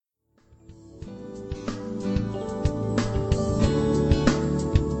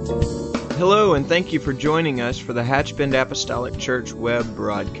Hello, and thank you for joining us for the Hatchbend Apostolic Church web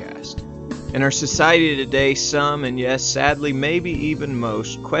broadcast. In our society today, some, and yes, sadly, maybe even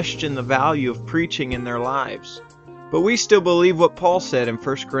most, question the value of preaching in their lives. But we still believe what Paul said in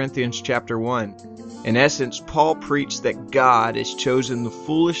 1 Corinthians chapter 1. In essence, Paul preached that God has chosen the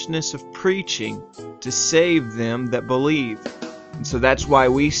foolishness of preaching to save them that believe. And so that's why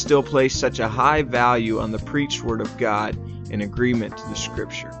we still place such a high value on the preached word of God in agreement to the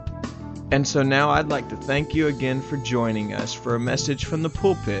Scripture. And so now I'd like to thank you again for joining us for a message from the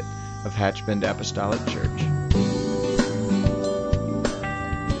pulpit of Hatchbend Apostolic Church.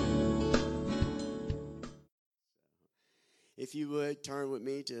 If you would, turn with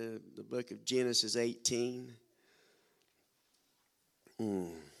me to the book of Genesis 18.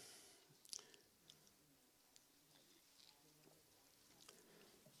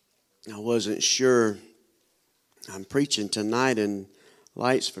 I wasn't sure. I'm preaching tonight in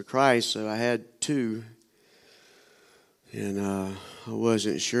Lights for Christ, so I had two. And I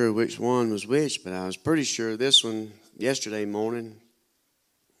wasn't sure which one was which, but I was pretty sure this one yesterday morning.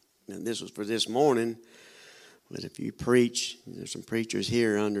 And this was for this morning. But if you preach, there's some preachers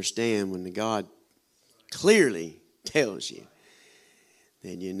here who understand when the God clearly tells you,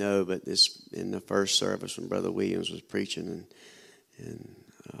 then you know. But this in the first service when Brother Williams was preaching, and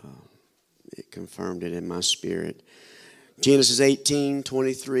it confirmed it in my spirit. Genesis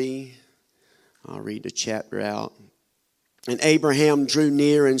 18:23. I'll read the chapter out. And Abraham drew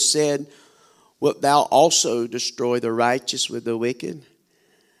near and said, "Wilt thou also destroy the righteous with the wicked?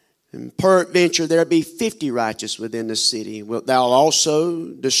 And peradventure there be 50 righteous within the city. Wilt thou also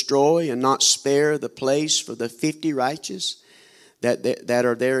destroy and not spare the place for the 50 righteous that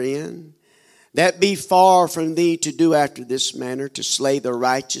are therein? That be far from thee to do after this manner, to slay the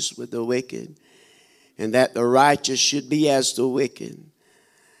righteous with the wicked, and that the righteous should be as the wicked.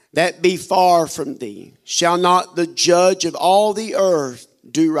 That be far from thee. Shall not the judge of all the earth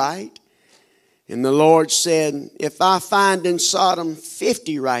do right?" And the Lord said, "If I find in Sodom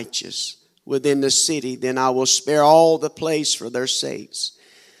 50 righteous within the city, then I will spare all the place for their sakes."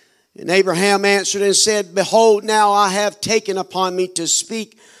 And Abraham answered and said, "Behold, now I have taken upon me to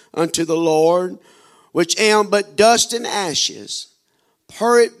speak unto the Lord, which am but dust and ashes.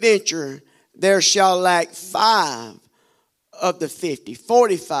 Peradventure there shall lack 5 of the 50,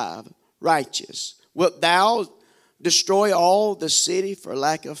 45 righteous. Wilt thou destroy all the city for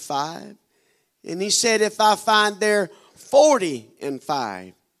lack of 5? And he said, "If I find there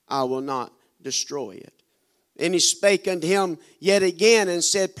 45, I will not destroy it." And he spake unto him yet again and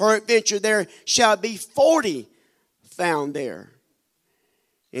said, "Peradventure there shall be 40 found there."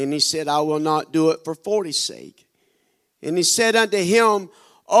 And he said, "I will not do it for 40's sake." And he said unto him,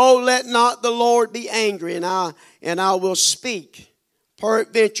 "Oh, let not the Lord be angry, and I will speak.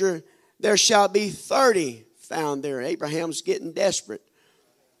 Peradventure there shall be 30 found there." Abraham's getting desperate.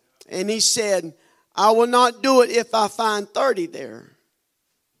 And he said, "I will not do it if I find 30 there."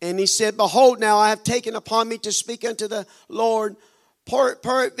 And he said, "Behold, now I have taken upon me to speak unto the Lord.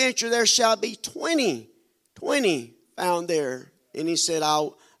 Peradventure there shall be 20 found there." And he said, I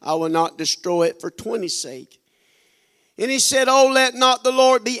will not destroy it for 20's sake. And he said, "Oh, let not the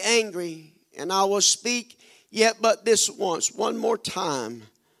Lord be angry, and I will speak yet but this once," one more time.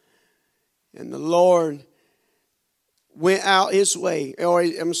 And the Lord went out his way.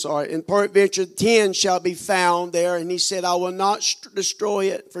 And peradventure 10 shall be found there. And he said, "I will not destroy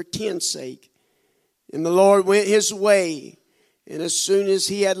it for 10's sake." And the Lord went his way. And as soon as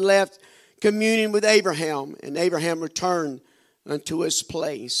he had left communion with Abraham, and Abraham returned unto his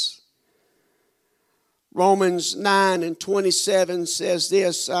place. Romans 9:27 says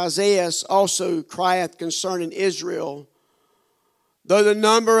this, "Isaiah also crieth concerning Israel, though the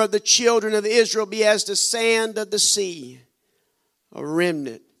number of the children of Israel be as the sand of the sea, a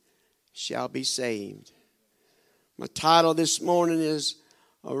remnant shall be saved." My title this morning is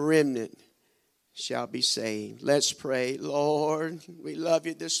 "A Remnant Shall Be Saved." Let's pray. Lord, we love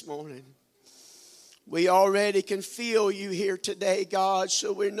you this morning. We already can feel you here today, God,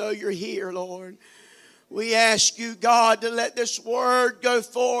 so we know you're here, Lord. We ask you, God, to let this word go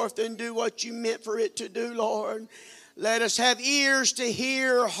forth and do what you meant for it to do, Lord. Let us have ears to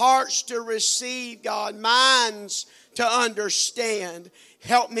hear, hearts to receive, God, minds to understand.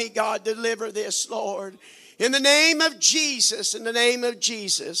 Help me, God, deliver this, Lord. In the name of Jesus, in the name of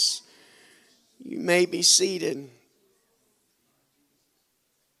Jesus, you may be seated.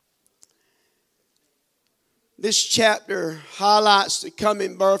 This chapter highlights the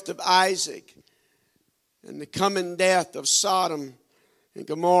coming birth of Isaac and the coming death of Sodom and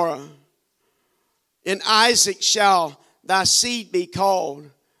Gomorrah. In Isaac shall thy seed be called.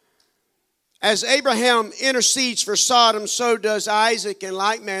 As Abraham intercedes for Sodom, so does Isaac in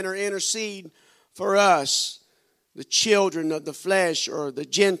like manner intercede for us, the children of the flesh or the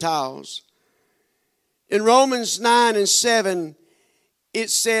Gentiles. In Romans 9 and 7, it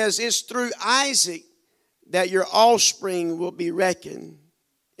says, it's through Isaac that your offspring will be reckoned.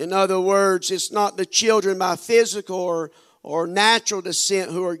 In other words, it's not the children by physical or natural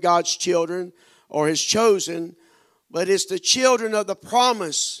descent who are God's children or His chosen, but it's the children of the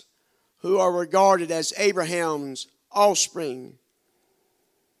promise who are regarded as Abraham's offspring.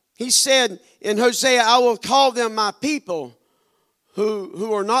 He said in Hosea, I will call them my people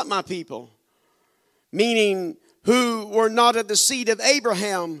who are not my people, meaning who were not of the seed of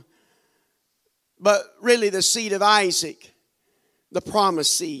Abraham, but really the seed of Isaac, the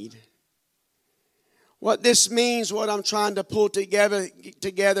promised seed. What this means, what I'm trying to pull together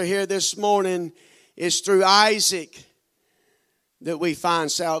here this morning, is through Isaac that we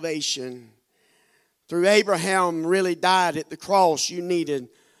find salvation. Through Abraham really died at the cross, you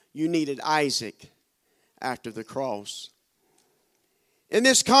needed Isaac after the cross. In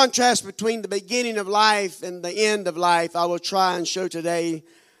this contrast between the beginning of life and the end of life, I will try and show today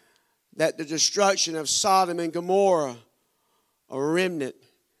that the destruction of Sodom and Gomorrah, a remnant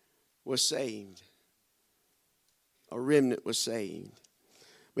was saved. A remnant was saved.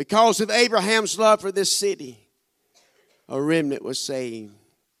 Because of Abraham's love for this city, a remnant was saved.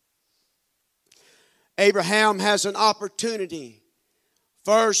 Abraham has an opportunity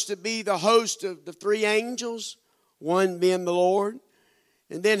first to be the host of the three angels, one being the Lord,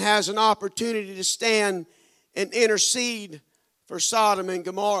 and then has an opportunity to stand and intercede for Sodom and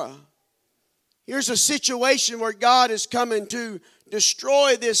Gomorrah. Here's a situation where God is coming to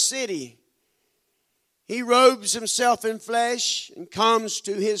destroy this city. He robes himself in flesh and comes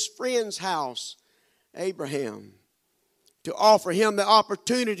to his friend's house, Abraham, to offer him the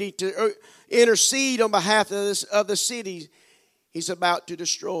opportunity to intercede on behalf of the city he's about to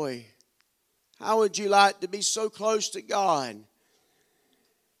destroy. How would you like to be so close to God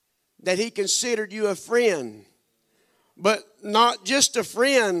that He considered you a friend, but not just a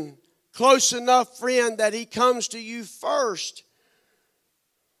friend, close enough friend that He comes to you first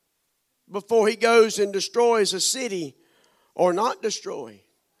before He goes and destroys a city or not destroy?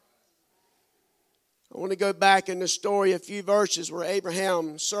 I want to go back in the story a few verses where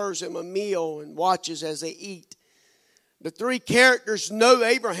Abraham serves him a meal and watches as they eat. The three characters know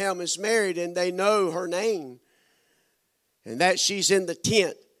Abraham is married and they know her name and that she's in the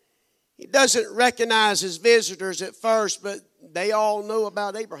tent. He doesn't recognize his visitors at first, but they all know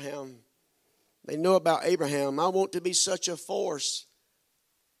about Abraham. They know about Abraham. I want to be such a force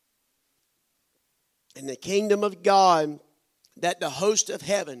in the kingdom of God that the host of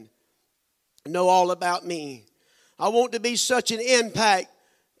heaven know all about me. I want to be such an impact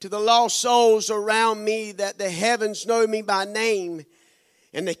to the lost souls around me that the heavens know me by name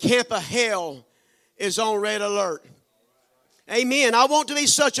and the camp of hell is on red alert. Amen. I want to be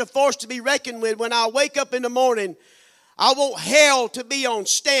such a force to be reckoned with. When I wake up in the morning, I want hell to be on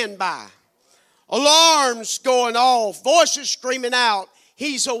standby. Alarms going off, voices screaming out.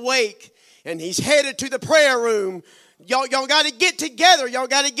 He's awake and he's headed to the prayer room. Y'all got to get together. Y'all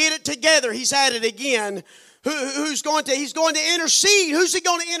got to get it together. He's at it again. He's going to intercede. Who's he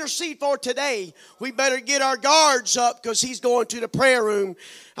going to intercede for today? We better get our guards up because he's going to the prayer room.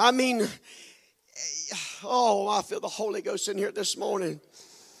 I mean, I feel the Holy Ghost in here this morning.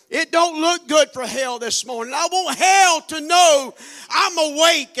 It don't look good for hell this morning. I want hell to know I'm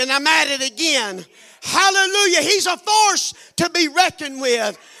awake and I'm at it again. Hallelujah. He's a force to be reckoned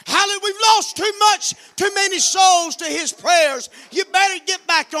with. Hallelujah. We've lost too many souls to his prayers. You better get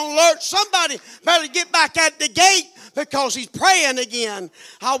back on alert. Somebody better get back at the gate because he's praying again.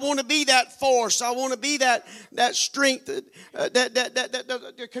 I want to be that force. I want to be that strength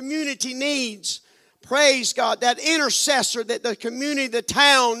that the community needs. Praise God. That intercessor that the community, the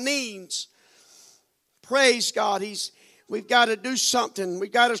town needs. Praise God. We've got to do something.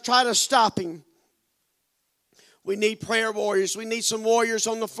 We've got to try to stop him. We need prayer warriors. We need some warriors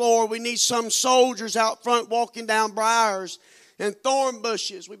on the floor. We need some soldiers out front walking down briars and thorn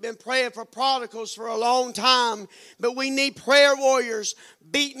bushes. We've been praying for prodigals for a long time, but we need prayer warriors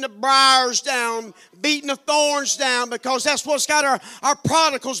beating the briars down, beating the thorns down, because that's what's got our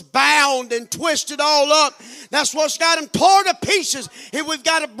prodigals bound and twisted all up. That's what's got them torn to pieces, and we've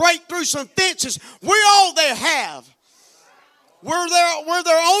got to break through some fences. We're all they have. We're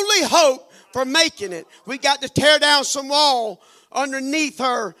their only hope for making it. We got to tear down some wall underneath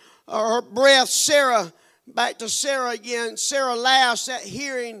her breath. Sarah, back to Sarah again. Sarah laughs at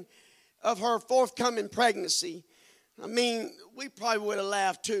hearing of her forthcoming pregnancy. I mean, we probably would have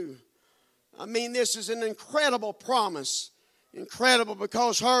laughed too. I mean, this is an incredible promise. Incredible,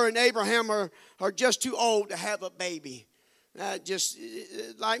 because her and Abraham are just too old to have a baby. Just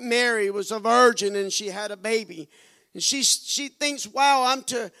like Mary was a virgin and she had a baby. And she thinks, wow, I'm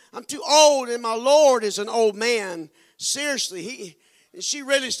too old and my Lord is an old man. Seriously, and she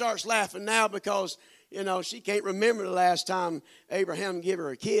really starts laughing now because, she can't remember the last time Abraham gave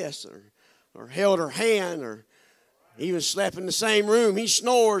her a kiss or held her hand or even slept in the same room. He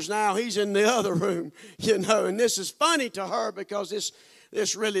snores now. He's in the other room, and this is funny to her because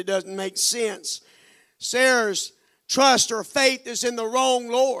this really doesn't make sense. Sarah's trust or faith is in the wrong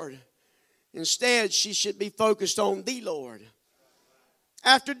Lord. Instead, she should be focused on the Lord.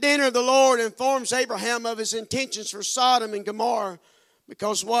 After dinner, the Lord informs Abraham of his intentions for Sodom and Gomorrah,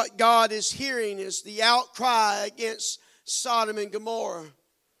 because what God is hearing is the outcry against Sodom and Gomorrah.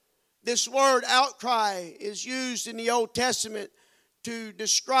 This word outcry is used in the Old Testament to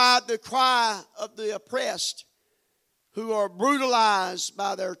describe the cry of the oppressed who are brutalized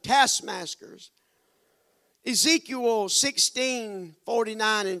by their taskmasters. Ezekiel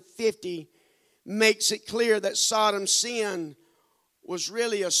 16:49 and 50 makes it clear that Sodom's sin was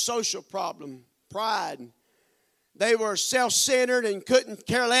really a social problem, pride. They were self-centered and couldn't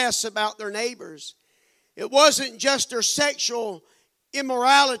care less about their neighbors. It wasn't just their sexual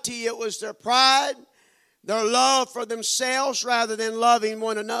immorality, it was their pride, their love for themselves rather than loving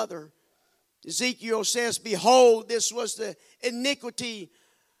one another. Ezekiel says, behold, this was the iniquity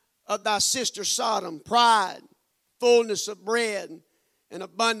of thy sister Sodom. Pride, fullness of bread, and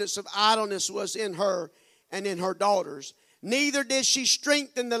abundance of idleness was in her and in her daughters. Neither did she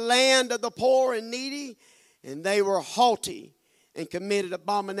strengthen the land of the poor and needy, and they were haughty and committed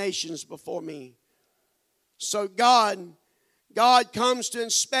abominations before me. So God comes to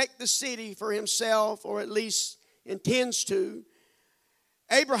inspect the city for himself, or at least intends to.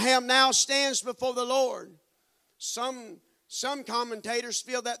 Abraham now stands before the Lord. Some commentators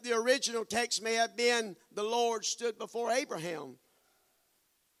feel that the original text may have been the Lord stood before Abraham.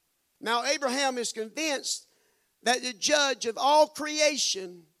 Now Abraham is convinced that the judge of all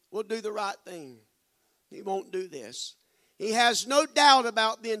creation will do the right thing. He won't do this. He has no doubt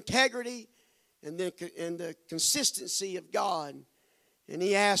about the integrity and the consistency of God. And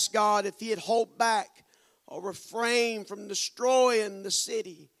he asked God if he'd hold back or refrain from destroying the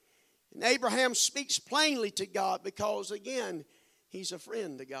city. And Abraham speaks plainly to God because, again, he's a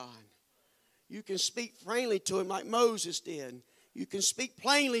friend to God. You can speak plainly to him like Moses did. You can speak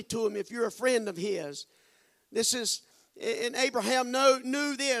plainly to him if you're a friend of his. And Abraham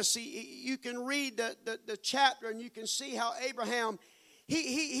knew this. You can read the chapter and you can see how Abraham,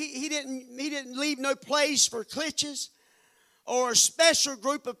 he didn't leave no place for cliques or a special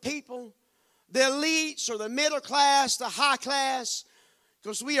group of people, the elites or the middle class, the high class,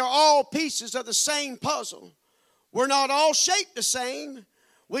 because we are all pieces of the same puzzle. We're not all shaped the same.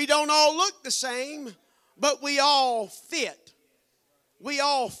 We don't all look the same, but we all fit. We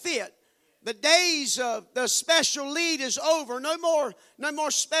all fit. The days of the special lead is over. No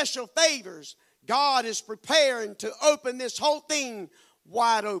more special favors. God is preparing to open this whole thing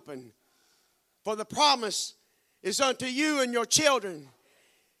wide open. For the promise is unto you and your children,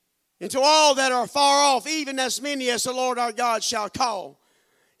 and to all that are far off, even as many as the Lord our God shall call.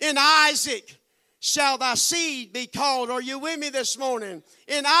 In Isaac shall thy seed be called. Are you with me this morning?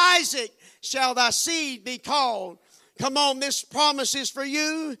 In Isaac shall thy seed be called. Come on, this promise is for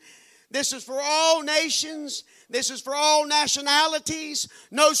you. This is for all nations. This is for all nationalities.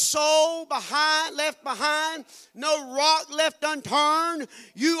 No soul left behind. No rock left unturned.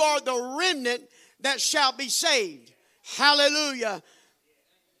 You are the remnant that shall be saved. Hallelujah.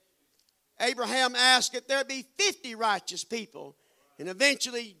 Abraham asked if there be 50 righteous people. And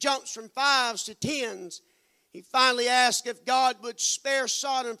eventually jumps from 5s to 10s. He finally asked if God would spare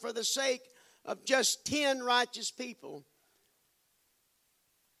Sodom for the sake of just 10 righteous people.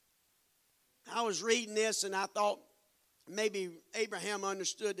 I was reading this and I thought maybe Abraham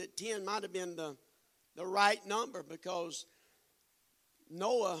understood that 10 might have been the right number, because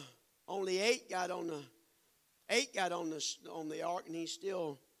Noah, only 8 got on the ark, and he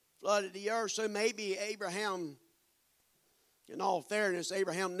still flooded the earth. So maybe Abraham, in all fairness,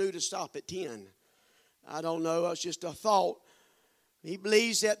 Abraham knew to stop at 10. I don't know. It's just a thought. He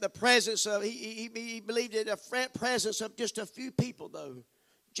believes that the presence of, he believed that the presence of just a few people, though,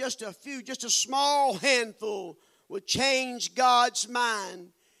 just a few, just a small handful would change God's mind.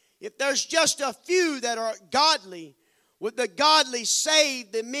 If there's just a few that are godly, would the godly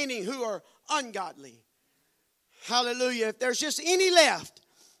save the many who are ungodly? Hallelujah. If there's just any left,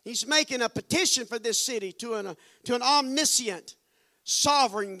 he's making a petition for this city to an omniscient,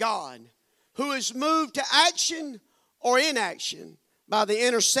 sovereign God, who is moved to action or inaction by the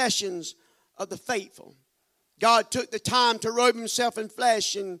intercessions of the faithful. God took the time to robe himself in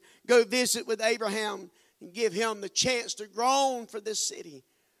flesh and go visit with Abraham and give him the chance to groan for this city.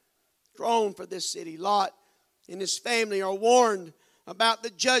 Groan for this city. Lot and his family are warned about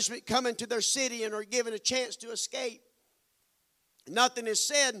the judgment coming to their city and are given a chance to escape. Nothing is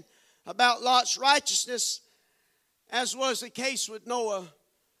said about Lot's righteousness, as was the case with Noah.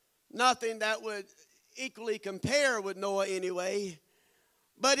 Nothing that would equally compare with Noah anyway.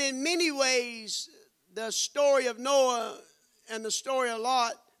 But in many ways, the story of Noah and the story of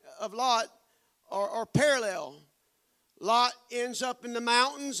Lot are parallel. Lot ends up in the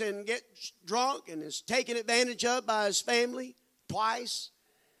mountains and gets drunk and is taken advantage of by his family twice.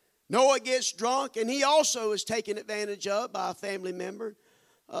 Noah gets drunk and he also is taken advantage of by a family member.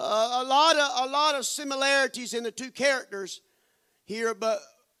 A lot of similarities in the two characters here,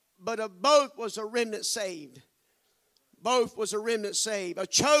 but of both was a remnant saved. Both was a remnant saved. A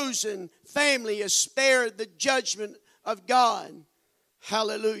chosen family is spared the judgment of God.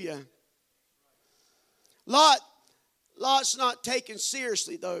 Hallelujah. Lot's not taken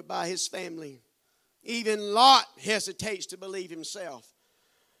seriously, though, by his family. Even Lot hesitates to believe himself.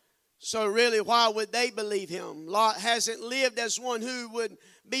 So really, why would they believe him? Lot hasn't lived as one who would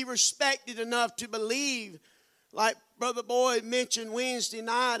be respected enough to believe, like Brother Boyd mentioned Wednesday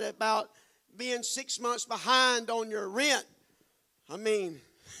night about being 6 months behind on your rent. I mean,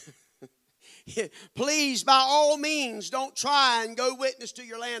 please, by all means, don't try and go witness to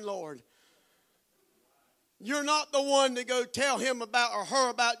your landlord. You're not the one to go tell him about or her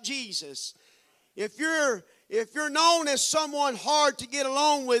about Jesus. If you're known as someone hard to get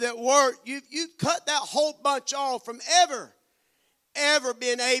along with at work, you've cut that whole bunch off from ever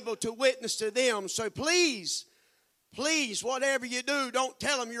being able to witness to them. So please, whatever you do, don't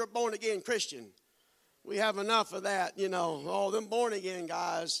tell them you're a born-again Christian. We have enough of that, all them born-again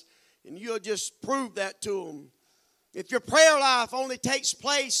guys, and you'll just prove that to them. If your prayer life only takes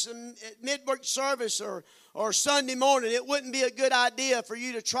place at midweek service or Sunday morning, it wouldn't be a good idea for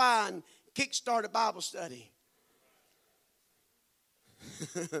you to try and kickstart a Bible study.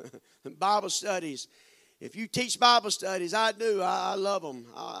 Bible studies. If you teach Bible studies, I do. I love them.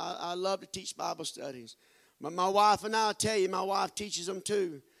 I love to teach Bible studies. My wife and I tell you, my wife teaches them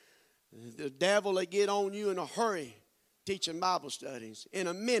too. The devil will get on you in a hurry teaching Bible studies. In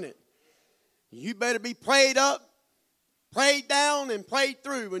a minute. You better be prayed up, prayed down, and prayed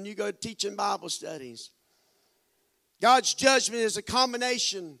through when you go teaching Bible studies. God's judgment is a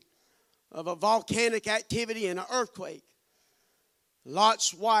combination of a volcanic activity and an earthquake.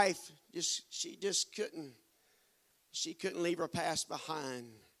 Lot's wife, she couldn't leave her past behind.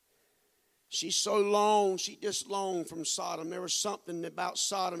 She just longed from Sodom. There was something about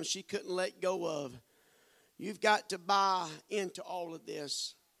Sodom she couldn't let go of. You've got to buy into all of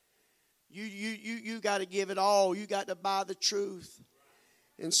this. You got to give it all. You got to buy the truth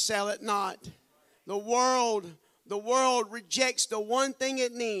and sell it not. The world rejects the one thing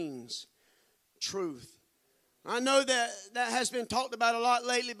it needs, truth. I know that has been talked about a lot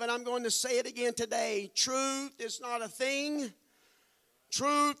lately, but I'm going to say it again today. Truth is not a thing.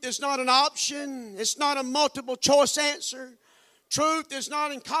 Truth is not an option. It's not a multiple choice answer. Truth is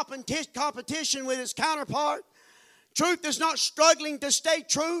not in competition with its counterpart. Truth is not struggling to stay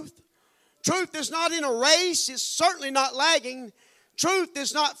truth. Truth is not in a race. It's certainly not lagging. Truth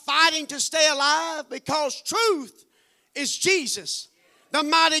is not fighting to stay alive, because truth is Jesus, the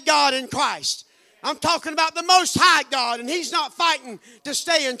mighty God in Christ. I'm talking about the Most High God, and He's not fighting to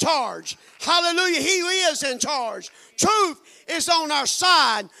stay in charge. Hallelujah. He is in charge. Truth is on our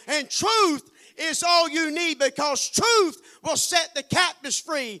side, and truth is all you need, because truth will set the captives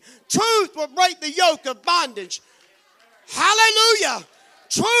free. Truth will break the yoke of bondage. Hallelujah.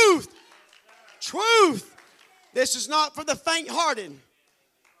 Truth. This is not for the faint-hearted.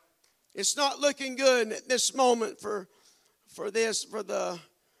 It's not looking good at this moment for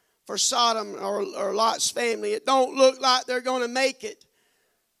Sodom or Lot's family. It don't look like they're going to make it.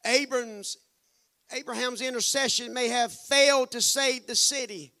 Abraham's intercession may have failed to save the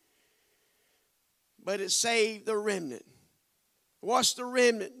city, but it saved the remnant. What's the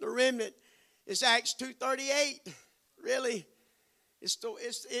remnant? The remnant is Acts 2:38. Really,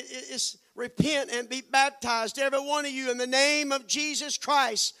 it's repent and be baptized, every one of you, in the name of Jesus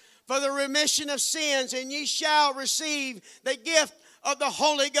Christ, for the remission of sins, and ye shall receive the gift of the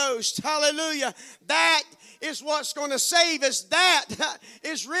Holy Ghost. Hallelujah. That is what's going to save us. That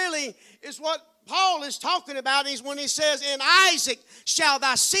is what Paul is talking about is when he says, in Isaac shall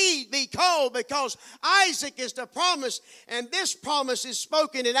thy seed be called, because Isaac is the promise, and this promise is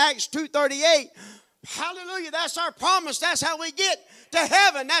spoken in Acts 2:38. Hallelujah, that's our promise. That's how we get to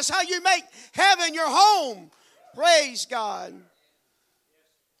heaven. That's how you make heaven your home. Praise God.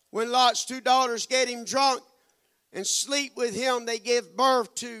 When Lot's 2 daughters get him drunk and sleep with him, they give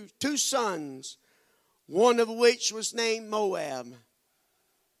birth to 2 sons, one of which was named Moab.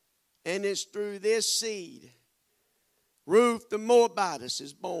 And it's through this seed Ruth the Moabitess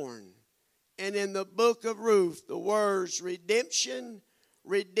is born. And in the book of Ruth, the words redemption,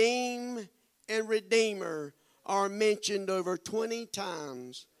 redeem, and redeemer are mentioned over 20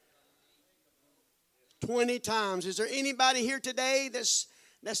 times. 20 times. Is there anybody here today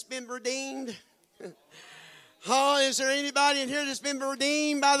that's been redeemed? Is there anybody in here that's been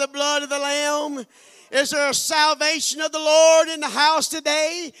redeemed by the blood of the Lamb? Is there a salvation of the Lord in the house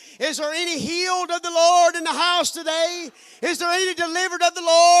today? Is there any healed of the Lord in the house today? Is there any delivered of the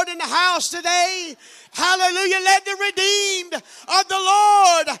Lord in the house today? Hallelujah. Let the redeemed of the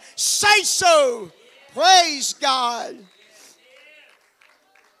Lord say so. Praise God.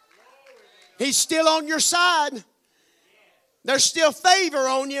 He's still on your side. There's still favor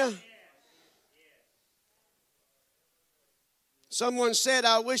on you. Someone said,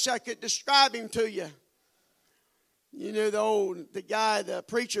 I wish I could describe him to you. You know, the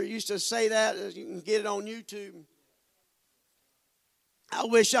preacher used to say that. You can get it on YouTube. I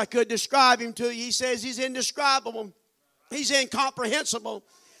wish I could describe him to you. He says he's indescribable. He's incomprehensible.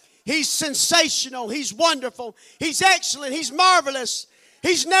 He's sensational. He's wonderful. He's excellent. He's marvelous.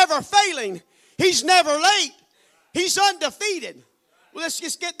 He's never failing. He's never late. He's undefeated. Well, let's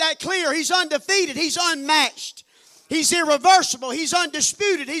just get that clear. He's undefeated. He's unmatched. He's irreversible. He's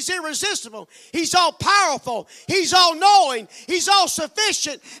undisputed. He's irresistible. He's all powerful. He's all knowing. He's all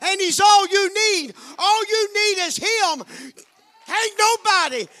sufficient. And He's all you need. All you need is Him.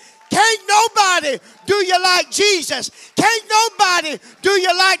 Can't nobody do you like Jesus. Can't nobody do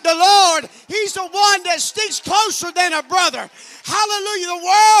you like the Lord. He's the one that sticks closer than a brother. Hallelujah. The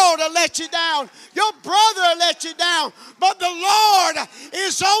world will let you down. Your brother will let you down. But the Lord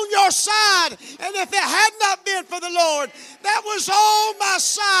is on your side. And if it had not been for the Lord that was on my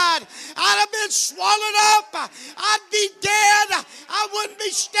side, I'd have been swallowed up. I'd be dead. I wouldn't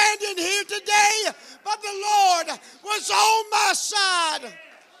be standing here today. But the Lord was on my side.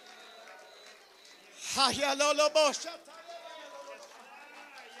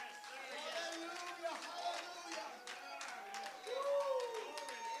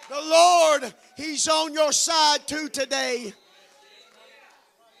 The Lord, He's on your side too today.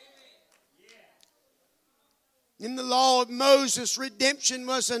 In the law of Moses, redemption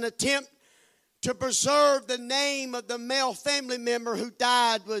was an attempt to preserve the name of the male family member who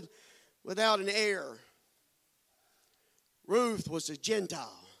died without an heir. Ruth was a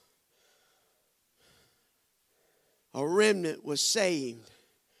Gentile. A remnant was saved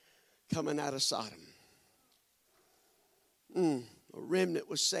coming out of Sodom. A remnant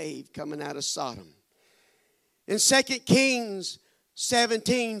was saved coming out of Sodom. In 2 Kings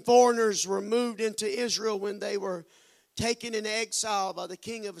 17, foreigners were moved into Israel when they were taken into exile by the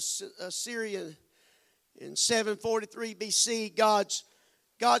king of Assyria in 743 BC.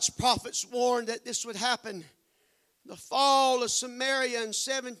 God's prophets warned that this would happen. The fall of Samaria in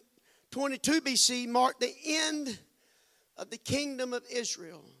 722 BC marked the end of the kingdom of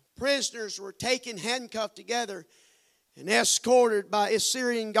Israel. Prisoners were taken handcuffed together and escorted by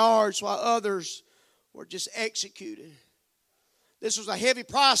Assyrian guards while others were just executed. This was a heavy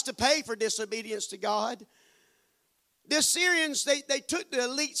price to pay for disobedience to God. The Assyrians, they took the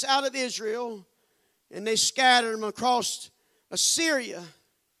elites out of Israel and they scattered them across Assyria,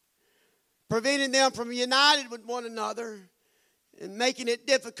 preventing them from uniting with one another and making it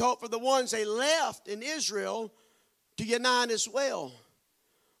difficult for the ones they left in Israel to unite as well.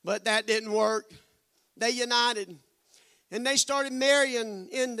 But that didn't work. They united. And they started marrying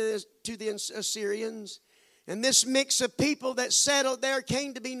to the Assyrians. And this mix of people that settled there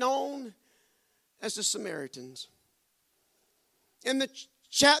came to be known as the Samaritans. In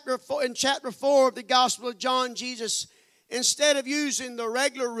chapter 4 of the Gospel of John, Jesus, instead of using the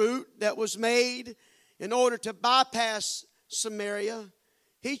regular route that was made in order to bypass Samaria,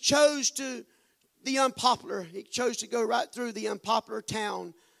 He chose the unpopular. He chose to go right through the unpopular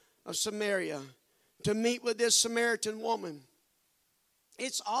town of Samaria to meet with this Samaritan woman.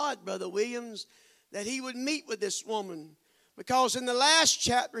 It's odd, Brother Williams, that He would meet with this woman, because in the last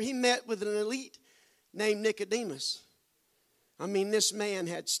chapter He met with an elite named Nicodemus. I mean, this man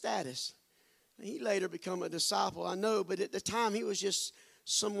had status. He later became a disciple, I know, but at the time he was just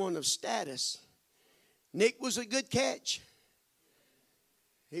someone of status. Nick was a good catch.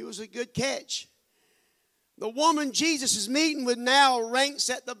 He was a good catch. The woman Jesus is meeting with now ranks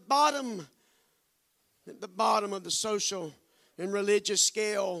at the bottom of the social and religious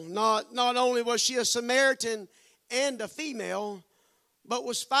scale. Not only was she a Samaritan and a female, but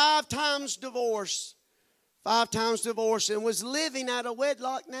was 5 times divorced. 5 times divorced, and was living out of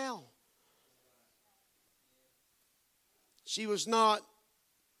wedlock now. She was not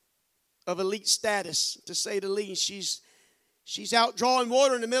of elite status, to say the least. She's out drawing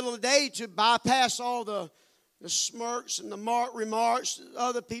water in the middle of the day to bypass all the smirks and the remarks that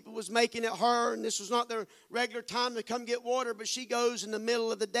other people was making at her. And this was not their regular time to come get water, but she goes in the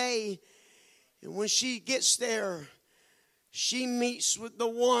middle of the day. And when she gets there, she meets with the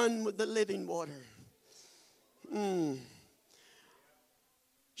one with the living water.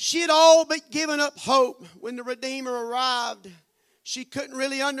 She had all but given up hope when the Redeemer arrived. She couldn't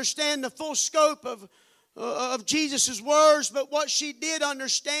really understand the full scope of Jesus' words, but what she did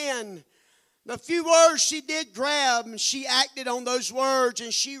understand, the few words she did grab, and she acted on those words,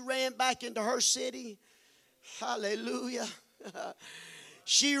 and she ran back into her city. Hallelujah.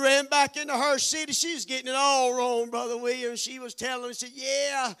 She ran back into her city. She was getting it all wrong, Brother William. She was telling him, she said,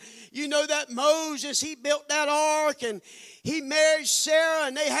 yeah, you know that Moses, he built that ark, and he married Sarah,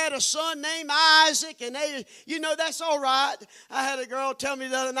 and they had a son named Isaac, and that's all right. I had a girl tell me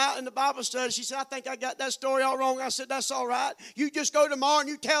the other night in the Bible study, she said, I think I got that story all wrong. I said, that's all right. You just go tomorrow and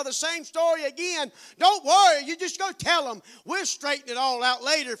you tell the same story again. Don't worry. You just go tell them. We'll straighten it all out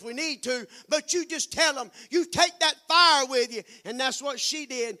later if we need to, but you just tell them. You take that fire with you, and that's what she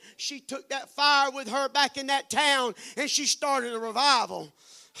did. She took that fire with her back in that town, and she started a revival.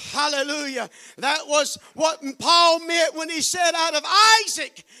 Hallelujah. That was what Paul meant when he said, out of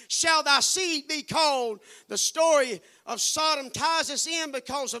Isaac shall thy seed be called. The story of Sodom ties us in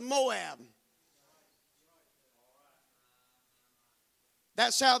because of Moab.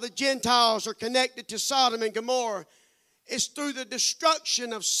 That's how the Gentiles are connected to Sodom and Gomorrah. It's through the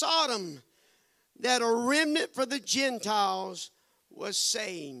destruction of Sodom that a remnant for the Gentiles was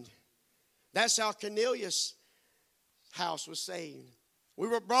saved. That's how Cornelius' house was saved. We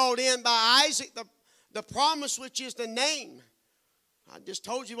were brought in by Isaac, the promise, which is the name. I just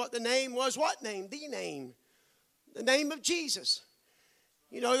told you what the name was. What name? The name. The name of Jesus.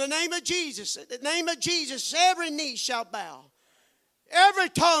 You know, the name of Jesus. The name of Jesus, every knee shall bow. Every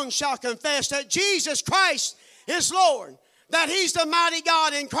tongue shall confess that Jesus Christ is Lord. That He's the mighty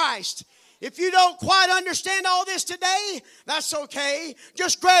God in Christ. If you don't quite understand all this today, that's okay.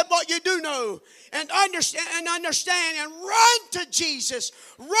 Just grab what you do know and understand and run to Jesus.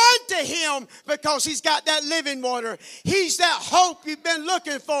 Run to Him because He's got that living water. He's that hope you've been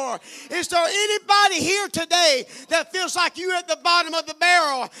looking for. Is there anybody here today that feels like you're at the bottom of the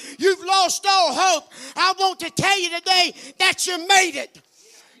barrel? You've lost all hope. I want to tell you today that you made it.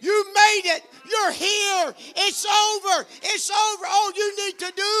 You made it. You're here. It's over. It's over. All you need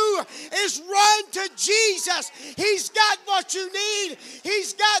to do is run to Jesus. He's got what you need.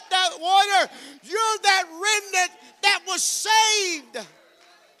 He's got that water. You're that remnant that was saved.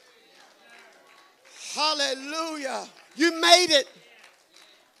 Hallelujah. You made it.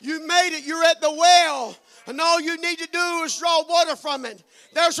 You made it. You're at the well. And all you need to do is draw water from it.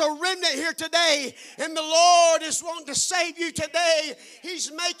 There's a remnant here today, and the Lord is wanting to save you today. He's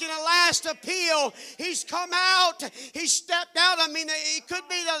making a last appeal. He's come out. He stepped out. I mean, it could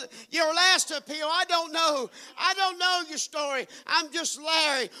be your last appeal. I don't know. I don't know your story. I'm just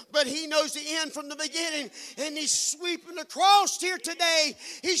Larry, but He knows the end from the beginning, and He's sweeping across here today.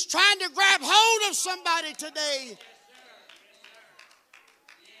 He's trying to grab hold of somebody today.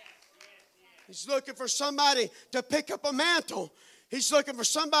 He's looking for somebody to pick up a mantle. He's looking for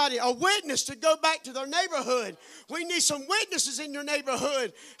somebody, a witness, to go back to their neighborhood. We need some witnesses in your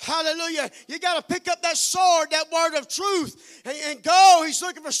neighborhood. Hallelujah. You got to pick up that sword, that word of truth, and go. He's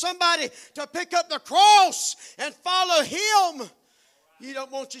looking for somebody to pick up the cross and follow Him. You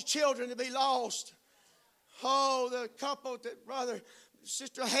don't want your children to be lost. Oh, the couple, brother,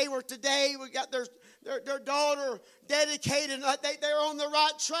 Sister Hayward today, we got their daughter dedicated. They're on the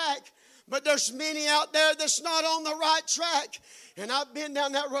right track. But there's many out there that's not on the right track. And I've been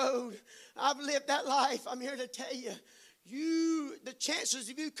down that road. I've lived that life. I'm here to tell you, the chances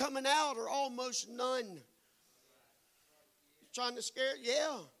of you coming out are almost none. Trying to scare you?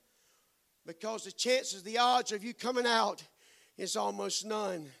 Yeah. Because the chances, the odds of you coming out is almost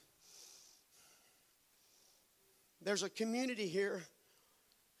none. There's a community here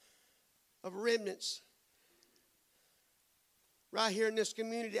of remnants. Right here in this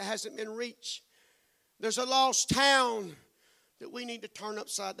community that hasn't been reached. There's a lost town that we need to turn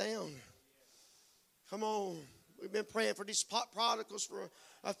upside down. Come on. We've been praying for these prodigals for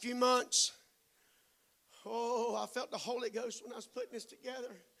a few months. Oh, I felt the Holy Ghost when I was putting this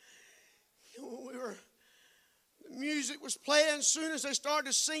together. The music was playing. As soon as they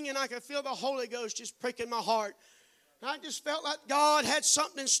started singing, I could feel the Holy Ghost just pricking my heart. I just felt like God had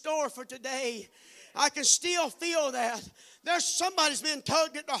something in store for today. I can still feel that. There's somebody's been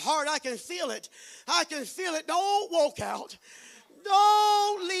tugged at the heart. I can feel it. I can feel it. Don't walk out.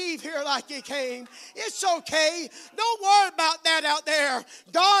 Don't leave here like you came. It's okay. Don't worry about that out there.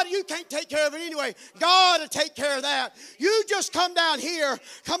 God, you can't take care of it anyway. God will take care of that. You just come down here.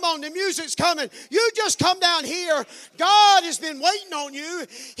 Come on, the music's coming. You just come down here. God has been waiting on you.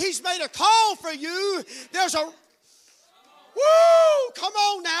 He's made a call for you. There's a woo! Come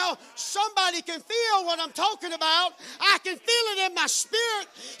on now. Somebody can feel what I'm talking about. I can feel it in my spirit.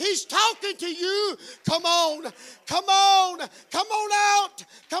 He's talking to you. Come on. Come on. Come on out.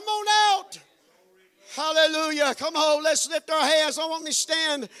 Come on out. Hallelujah. Come on. Let's lift our hands. I want me to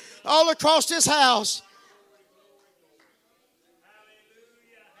stand all across this house.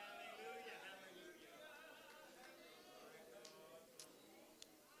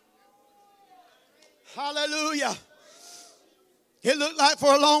 Hallelujah. It looked like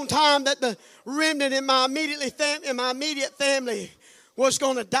for a long time that the remnant in my immediate family was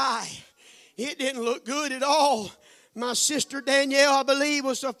going to die. It didn't look good at all. My sister Danielle, I believe,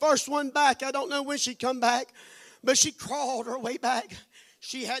 was the first one back. I don't know when she come back, but she crawled her way back.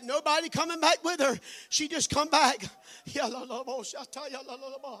 She had nobody coming back with her. She just come back. Woo!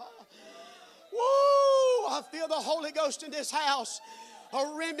 I feel the Holy Ghost in this house.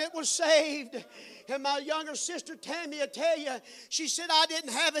 A remnant was saved. And my younger sister Tammy, I tell you, she said I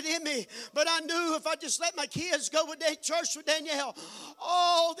didn't have it in me, but I knew if I just let my kids go with their church with Danielle,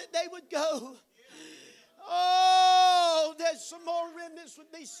 that they would go. Oh, that some more remnants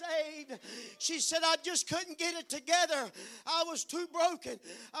would be saved. She said I just couldn't get it together. I was too broken.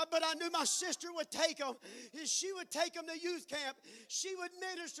 But I knew my sister would take them. She would take them to youth camp. She would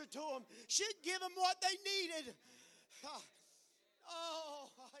minister to them. She'd give them what they needed. Oh,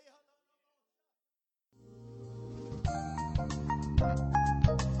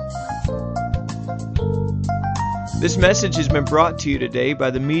 This message has been brought to you today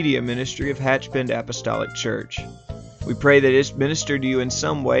by the media ministry of Hatchbend Apostolic Church. We pray that it's ministered to you in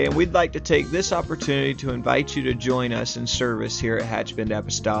some way, and we'd like to take this opportunity to invite you to join us in service here at Hatchbend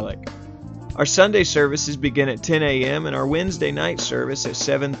Apostolic. Our Sunday services begin at 10 a.m. and our Wednesday night service at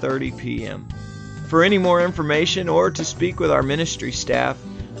 7:30 p.m. For any more information or to speak with our ministry staff,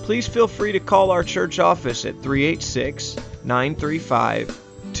 please feel free to call our church office at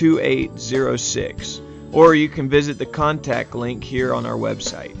 386-935-2806. Or you can visit the contact link here on our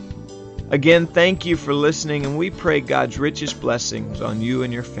website. Again, thank you for listening, and we pray God's richest blessings on you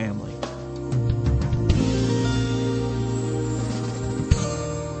and your family.